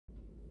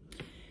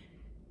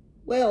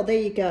Well,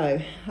 there you go.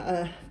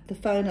 The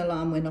phone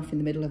alarm went off in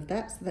the middle of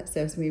that, so that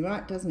serves me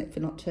right, doesn't it, for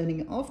not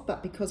turning it off?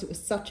 But because it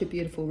was such a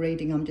beautiful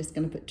reading, I'm just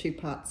going to put 2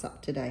 parts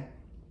up today.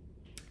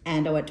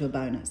 And I won't do a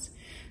bonus.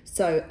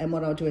 So, and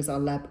what I'll do is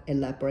I'll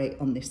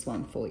elaborate on this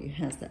one for you.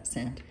 How's that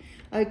sound?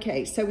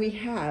 Okay, so we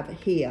have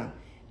here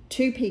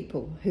 2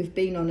 people who've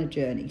been on a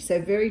journey.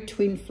 So very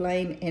twin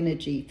flame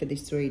energy for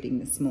this reading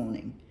this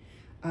morning.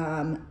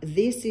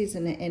 This is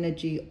an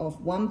energy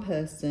of one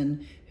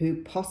person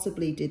who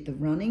possibly did the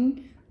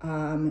running,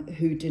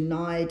 who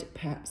denied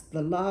perhaps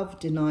the love,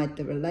 denied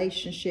the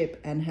relationship,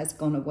 and has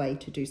gone away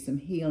to do some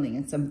healing,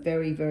 and some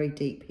very, very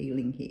deep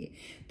healing here.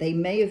 They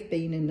may have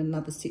been in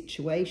another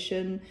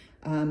situation.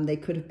 They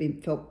could have been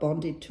felt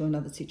bonded to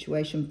another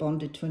situation,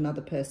 bonded to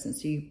another person.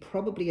 So you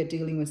probably are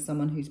dealing with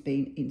someone who's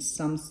been in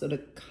some sort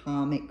of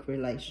karmic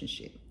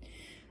relationship.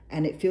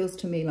 And it feels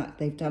to me like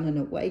they've done an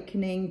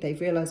awakening. They've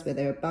realized where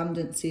their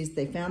abundance is.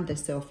 They found their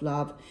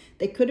self-love.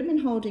 They could have been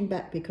holding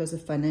back because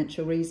of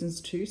financial reasons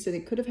too. So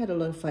they could have had a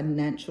lot of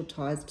financial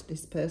ties to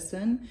this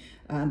person.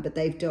 But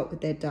they've dealt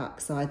with their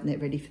dark side and they're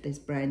ready for this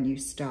brand new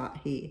start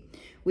here.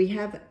 We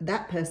have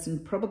that person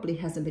probably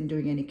hasn't been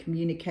doing any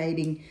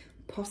communicating,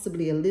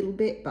 possibly a little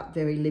bit, but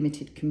very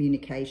limited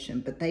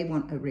communication. But they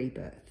want a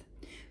rebirth.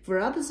 For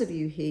others of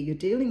you here, you're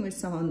dealing with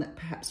someone that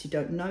perhaps you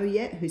don't know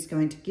yet, who's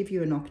going to give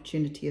you an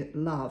opportunity at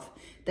love.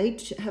 They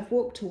have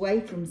walked away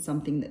from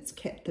something that's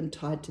kept them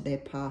tied to their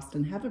past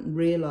and haven't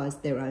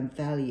realized their own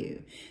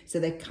value. So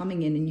they're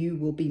coming in and you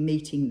will be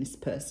meeting this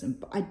person.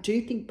 But I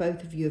do think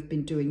both of you have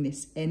been doing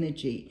this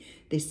energy,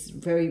 this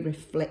very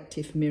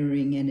reflective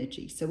mirroring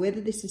energy. So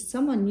whether this is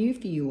someone new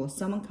for you or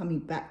someone coming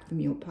back from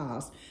your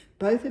past,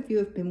 both of you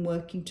have been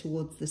working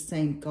towards the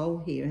same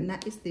goal here, and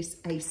that is this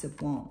Ace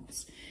of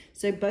Wands.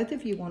 So both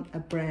of you want a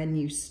brand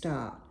new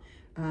start.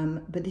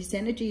 But this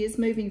energy is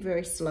moving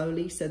very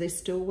slowly, so there's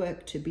still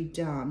work to be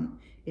done.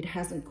 It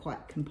hasn't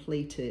quite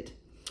completed.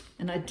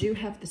 And I do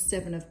have the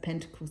 7 of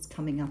Pentacles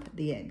coming up at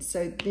the end.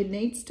 So there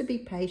needs to be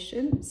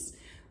patience.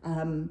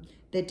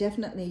 There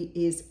definitely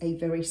is a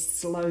very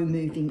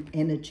slow-moving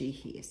energy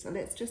here. So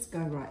let's just go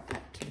right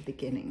back to the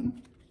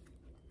beginning.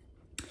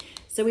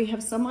 So we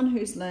have someone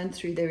who's learned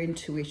through their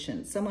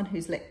intuition, someone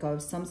who's let go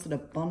of some sort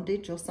of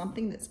bondage or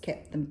something that's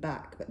kept them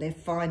back, but they're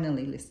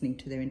finally listening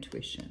to their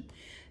intuition.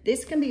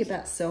 This can be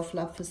about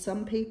self-love for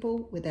some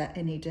people, without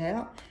any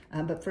doubt,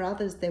 but for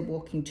others, they're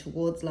walking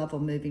towards love or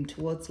moving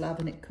towards love,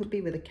 and it could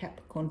be with a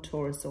Capricorn,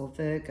 Taurus, or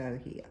Virgo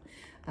here.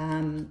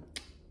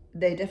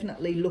 They're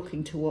definitely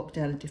looking to walk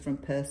down a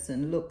different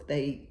person. Look,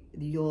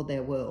 you're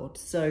their world.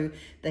 So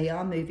they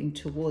are moving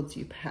towards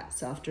you,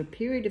 perhaps after a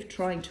period of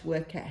trying to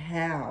work out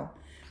how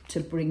to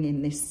bring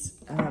in this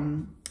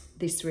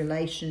this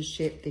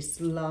relationship,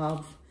 this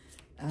love.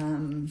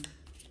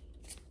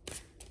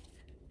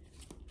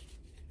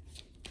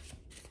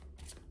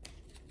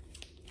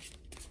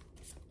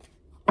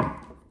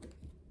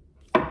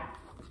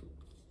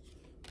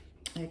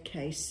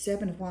 Okay,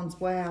 7 of Wands.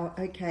 Wow.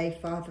 Okay,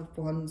 5 of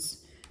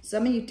Wands.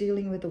 Some of you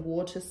dealing with a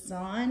water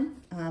sign.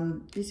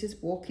 This is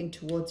walking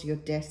towards your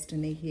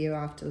destiny here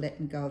after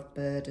letting go of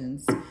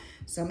burdens.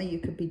 Some of you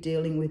could be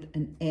dealing with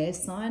an air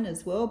sign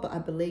as well, but I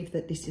believe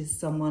that this is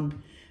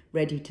someone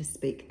ready to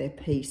speak their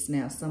piece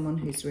now, someone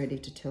who's ready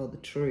to tell the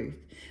truth.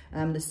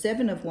 The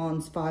 7 of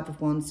Wands, 5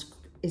 of Wands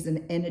is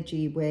an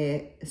energy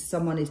where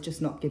someone is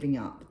just not giving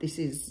up. This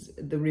is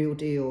the real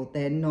deal.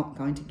 They're not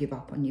going to give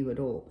up on you at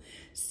all.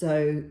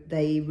 So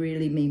they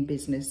really mean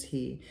business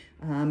here.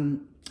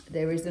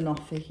 There is an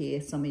offer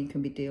here. Some of you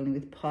can be dealing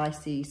with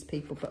Pisces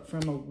people, but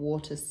from a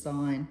water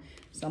sign.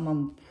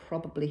 Someone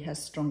probably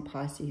has strong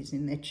Pisces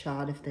in their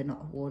chart if they're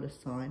not a water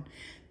sign.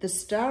 The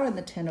Star and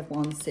the 10 of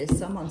Wands says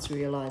someone's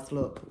realized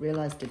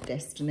a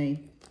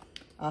destiny.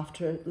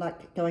 After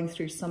like going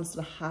through some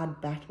sort of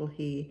hard battle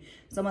here.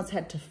 Someone's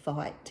had to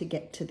fight to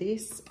get to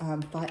this,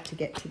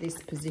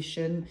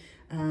 position,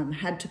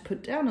 had to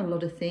put down a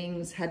lot of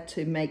things, had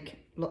to make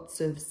lots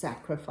of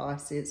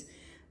sacrifices,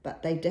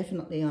 but they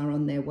definitely are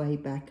on their way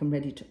back and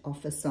ready to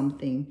offer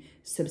something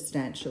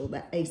substantial.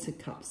 That Ace of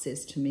Cups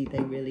says to me they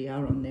really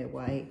are on their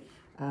way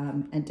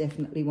and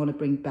definitely want to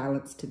bring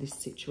balance to this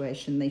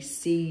situation. They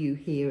see you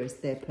here as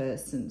their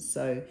person,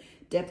 so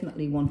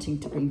definitely wanting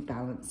to bring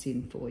balance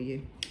in for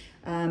you.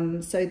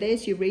 So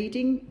there's your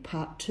reading,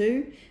 part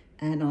 2,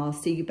 and I'll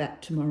see you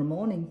back tomorrow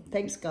morning.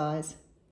 Thanks, guys.